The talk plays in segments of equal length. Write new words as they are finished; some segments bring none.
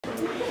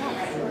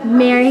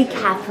Mary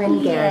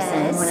Catherine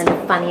Garrison, Yes. one of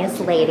the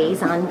funniest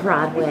ladies on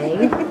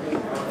Broadway,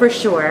 for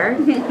sure.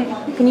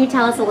 Can you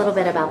tell us a little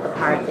bit about the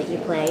part that you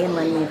play in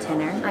Lend Me a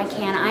Tenor? I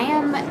can. I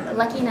am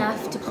lucky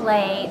enough to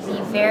play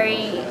the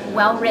very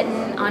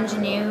well-written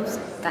ingenue,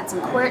 got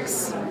some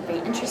quirks, very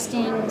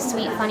interesting,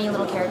 sweet, funny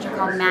little character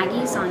called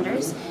Maggie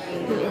Saunders,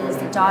 who is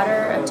the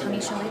daughter of Tony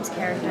Shalhoub's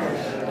character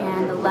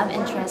and the love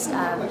interest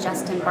of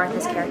Justin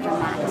Bartha's character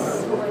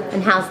Max.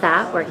 And how's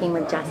that, working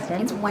with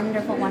Justin? It's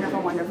wonderful,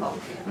 wonderful, wonderful.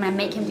 I'm going to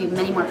make him do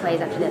many more plays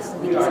after this. I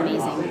think he's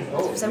amazing.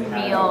 It's so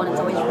real, and it's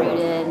always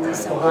rooted, and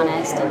he's so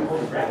honest, and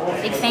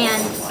big fan.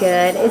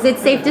 Good. Is it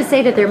safe to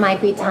say that there might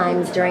be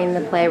times during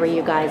the play where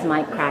you guys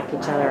might crack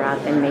each other up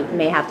and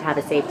may have to have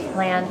a safety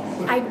plan?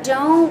 I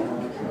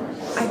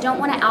don't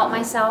want to out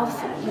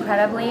myself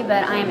incredibly,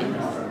 but I'm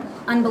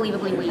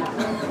unbelievably weak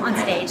on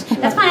stage.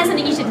 That's fine, that's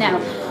something you should know.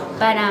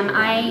 But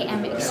I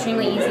am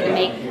extremely easy to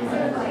make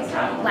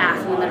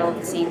laugh in the middle of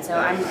the scene, so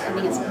I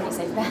think it's a pretty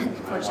safe bet,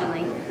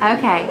 fortunately.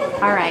 Okay.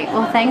 All right.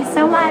 Well, thanks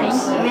so much.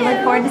 Thank you. We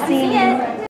look forward to seeing you.